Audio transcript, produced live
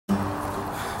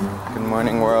Good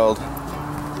morning, world.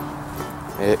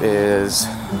 It is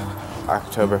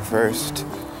October 1st.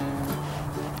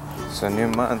 It's a new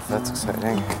month, that's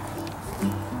exciting.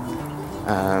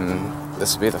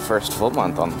 This will be the first full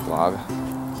month on the vlog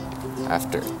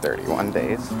after 31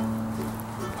 days.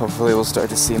 Hopefully we'll start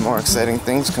to see more exciting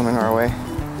things coming our way.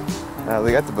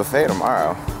 We got the buffet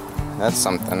tomorrow. That's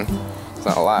something. It's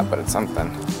not a lot, but it's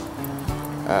something.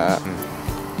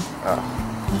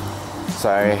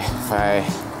 Sorry if I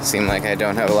seem like I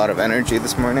don't have a lot of energy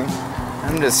this morning.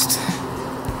 I'm just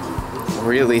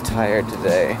really tired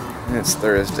today. It's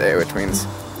Thursday, which means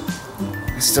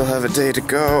I still have a day to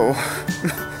go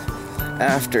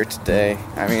after today.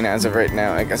 I mean, as of right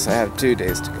now, I guess I have 2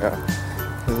 days to go.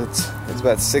 It's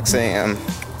about 6 a.m.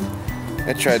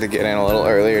 I tried to get in a little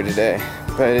earlier today,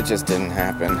 but it just didn't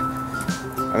happen.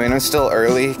 I mean, I'm still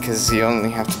early because you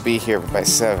only have to be here by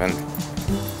 7,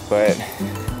 but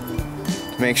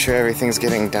to make sure everything's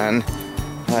getting done,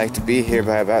 I like to be here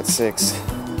by about 6.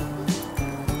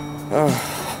 Oh.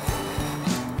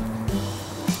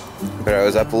 But I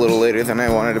was up a little later than I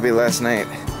wanted to be last night.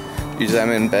 Usually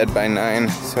I'm in bed by 9,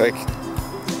 so I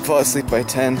fall asleep by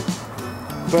 10.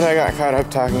 But I got caught up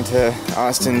talking to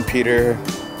Austin, Peter,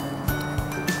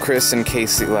 Chris, and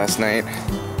Casey last night,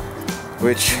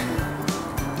 which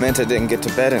meant I didn't get to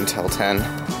bed until 10.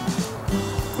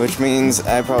 Which means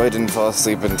I probably didn't fall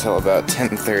asleep until about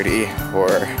 10:30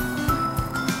 or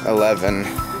 11.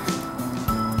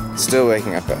 Still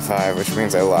waking up at 5, which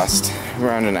means I lost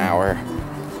around an hour.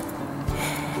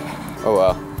 Oh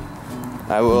well.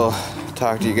 I will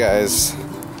talk to you guys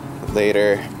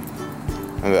later.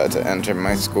 I'm about to enter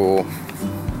my school.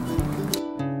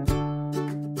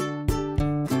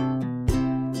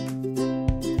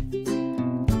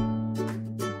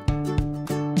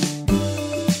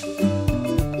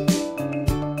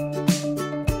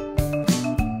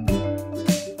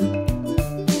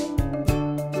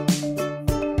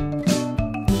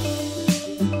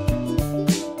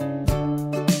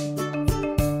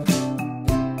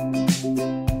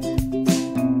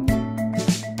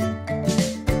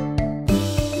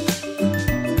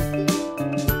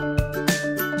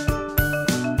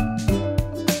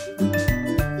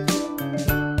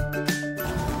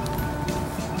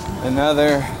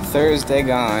 Another Thursday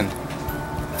gone.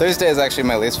 Thursday is actually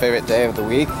my least favorite day of the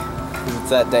week. It's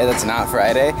that day that's not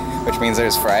Friday, which means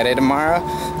there's Friday tomorrow,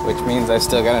 which means I've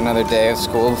still got another day of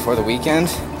school before the weekend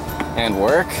and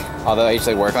work, although I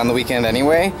usually work on the weekend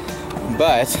anyway.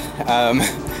 But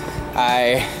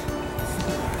I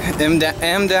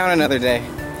am down another day,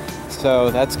 so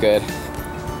that's good.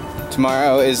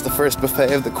 Tomorrow is the first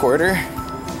buffet of the quarter,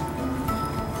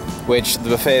 which the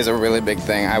buffet is a really big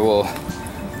thing. I will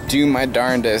do my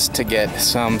darndest to get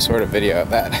some sort of video of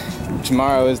that.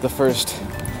 Tomorrow is the first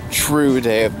true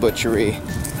day of butchery.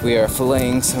 We are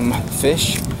filleting some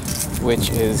fish, which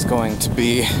is going to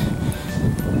be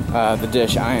the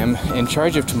dish I am in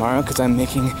charge of tomorrow because I'm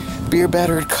making beer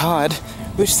battered cod,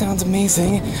 which sounds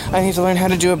amazing. I need to learn how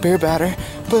to do a beer batter,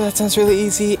 but that sounds really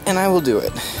easy and I will do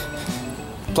it.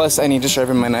 Plus I need to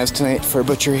sharpen my knives tonight for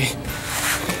butchery.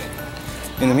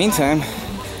 In the meantime,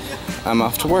 I'm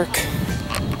off to work.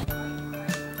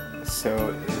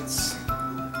 So it's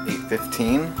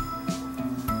 8:15.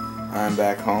 I'm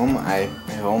back home. I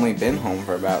have only been home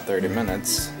for about 30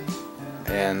 minutes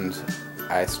and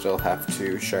I still have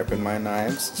to sharpen my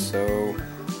knives, so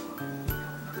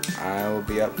I will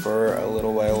be up for a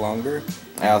little while longer.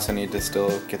 I also need to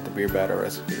still get the beer batter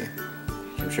recipe,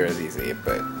 which I'm sure is easy,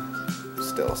 but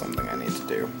still something I need to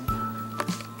do.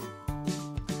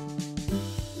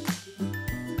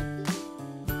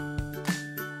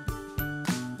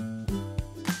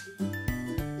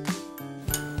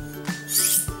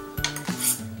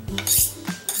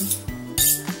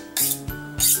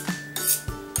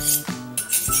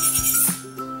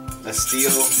 A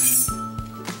steel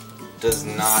does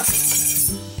not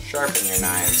sharpen your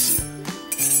knives,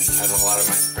 as a lot of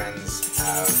my friends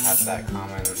have had that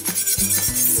common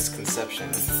misconception.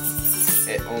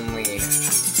 It only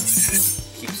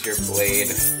keeps your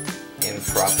blade in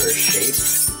proper shape,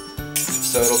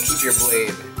 so it'll keep your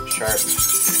blade sharp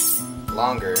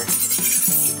longer,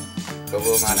 but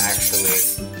will not actually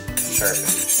sharpen.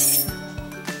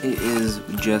 It is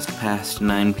just past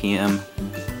 9 p.m.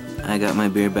 I got my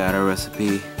beer batter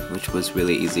recipe, which was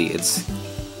really easy. It's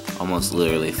almost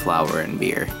literally flour and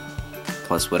beer,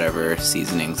 plus whatever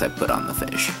seasonings I put on the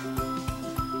fish.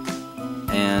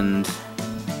 And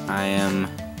I am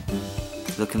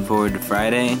looking forward to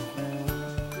Friday.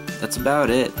 That's about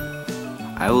it.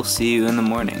 I will see you in the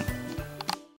morning.